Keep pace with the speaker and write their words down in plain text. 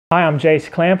Hi, I'm Jace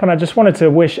Clamp, and I just wanted to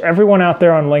wish everyone out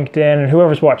there on LinkedIn and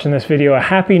whoever's watching this video a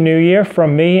Happy New Year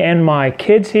from me and my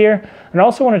kids here. And I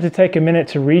also wanted to take a minute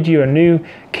to read you a new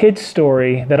kids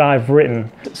story that I've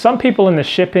written. Some people in the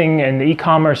shipping and the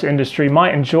e-commerce industry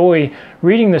might enjoy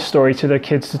reading this story to their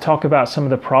kids to talk about some of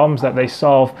the problems that they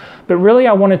solve. But really,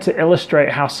 I wanted to illustrate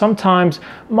how sometimes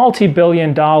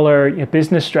multi-billion-dollar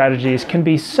business strategies can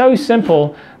be so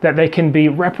simple that they can be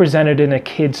represented in a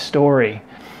kid's story.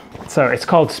 So it's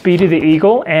called Speedy the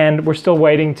Eagle, and we're still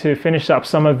waiting to finish up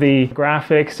some of the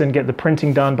graphics and get the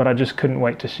printing done, but I just couldn't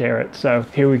wait to share it. So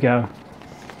here we go.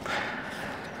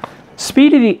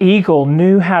 Speedy the Eagle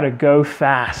knew how to go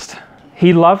fast.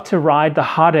 He loved to ride the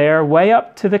hot air way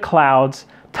up to the clouds,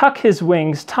 tuck his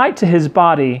wings tight to his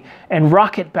body, and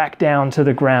rocket back down to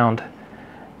the ground.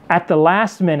 At the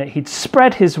last minute, he'd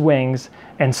spread his wings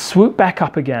and swoop back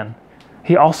up again.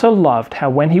 He also loved how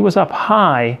when he was up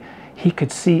high, he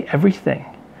could see everything.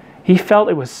 He felt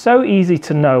it was so easy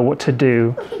to know what to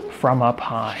do from up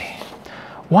high.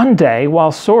 One day,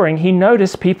 while soaring, he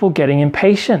noticed people getting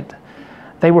impatient.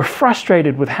 They were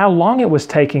frustrated with how long it was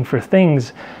taking for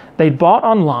things they'd bought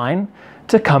online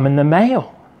to come in the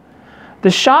mail. The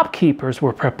shopkeepers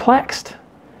were perplexed.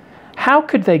 How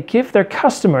could they give their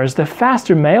customers the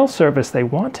faster mail service they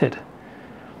wanted?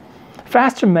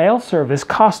 Faster mail service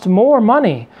cost more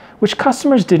money, which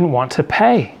customers didn't want to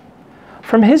pay.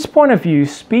 From his point of view,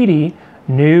 Speedy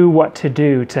knew what to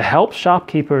do to help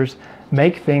shopkeepers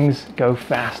make things go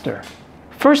faster.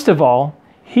 First of all,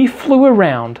 he flew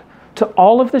around to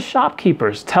all of the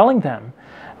shopkeepers, telling them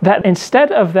that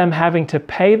instead of them having to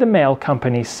pay the mail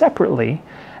company separately,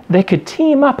 they could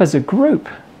team up as a group.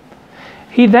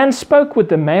 He then spoke with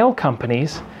the mail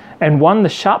companies and won the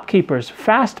shopkeepers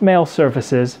fast mail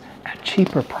services at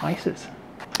cheaper prices.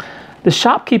 The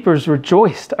shopkeepers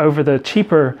rejoiced over the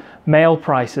cheaper mail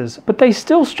prices, but they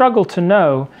still struggled to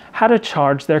know how to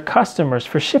charge their customers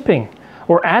for shipping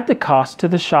or add the cost to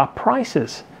the shop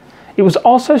prices. It was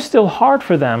also still hard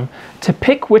for them to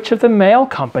pick which of the mail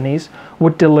companies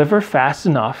would deliver fast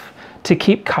enough to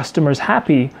keep customers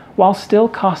happy while still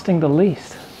costing the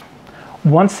least.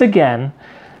 Once again,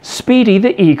 Speedy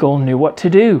the Eagle knew what to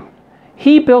do.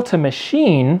 He built a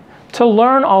machine to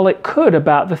learn all it could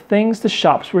about the things the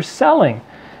shops were selling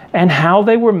and how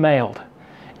they were mailed.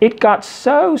 It got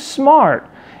so smart,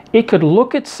 it could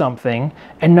look at something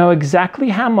and know exactly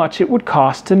how much it would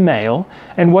cost to mail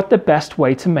and what the best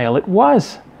way to mail it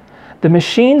was. The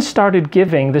machine started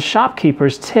giving the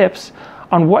shopkeepers tips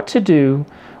on what to do,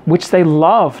 which they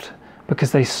loved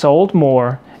because they sold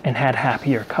more and had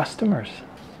happier customers.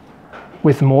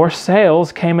 With more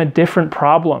sales came a different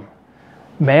problem.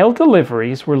 Mail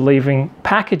deliveries were leaving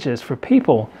packages for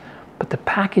people, but the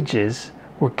packages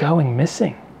were going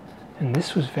missing. And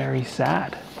this was very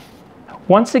sad.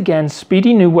 Once again,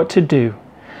 Speedy knew what to do.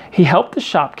 He helped the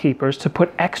shopkeepers to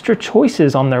put extra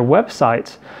choices on their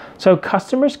websites so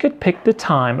customers could pick the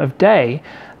time of day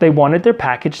they wanted their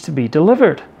package to be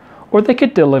delivered, or they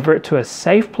could deliver it to a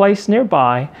safe place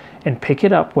nearby and pick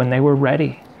it up when they were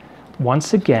ready.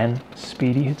 Once again,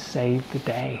 Speedy had saved the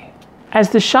day.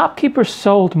 As the shopkeepers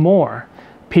sold more,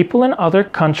 people in other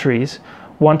countries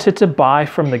wanted to buy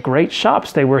from the great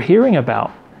shops they were hearing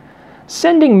about.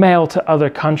 Sending mail to other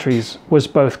countries was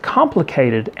both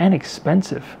complicated and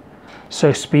expensive,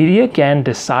 so Speedy again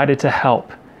decided to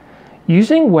help.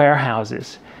 Using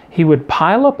warehouses, he would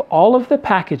pile up all of the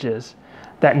packages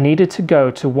that needed to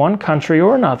go to one country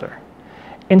or another.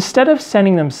 Instead of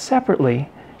sending them separately,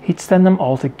 he'd send them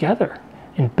all together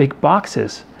in big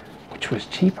boxes, which was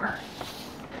cheaper.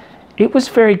 It was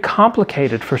very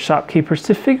complicated for shopkeepers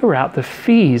to figure out the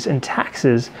fees and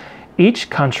taxes each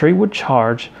country would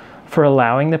charge for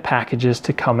allowing the packages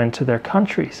to come into their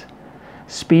countries.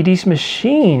 Speedy's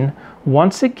machine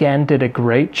once again did a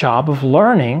great job of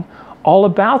learning all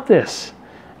about this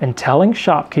and telling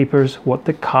shopkeepers what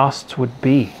the costs would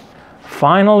be.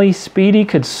 Finally, Speedy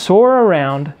could soar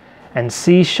around and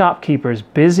see shopkeepers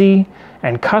busy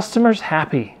and customers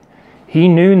happy. He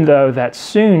knew, though, that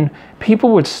soon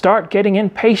people would start getting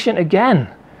impatient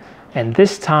again, and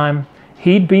this time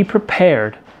he'd be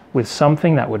prepared with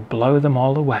something that would blow them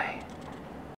all away.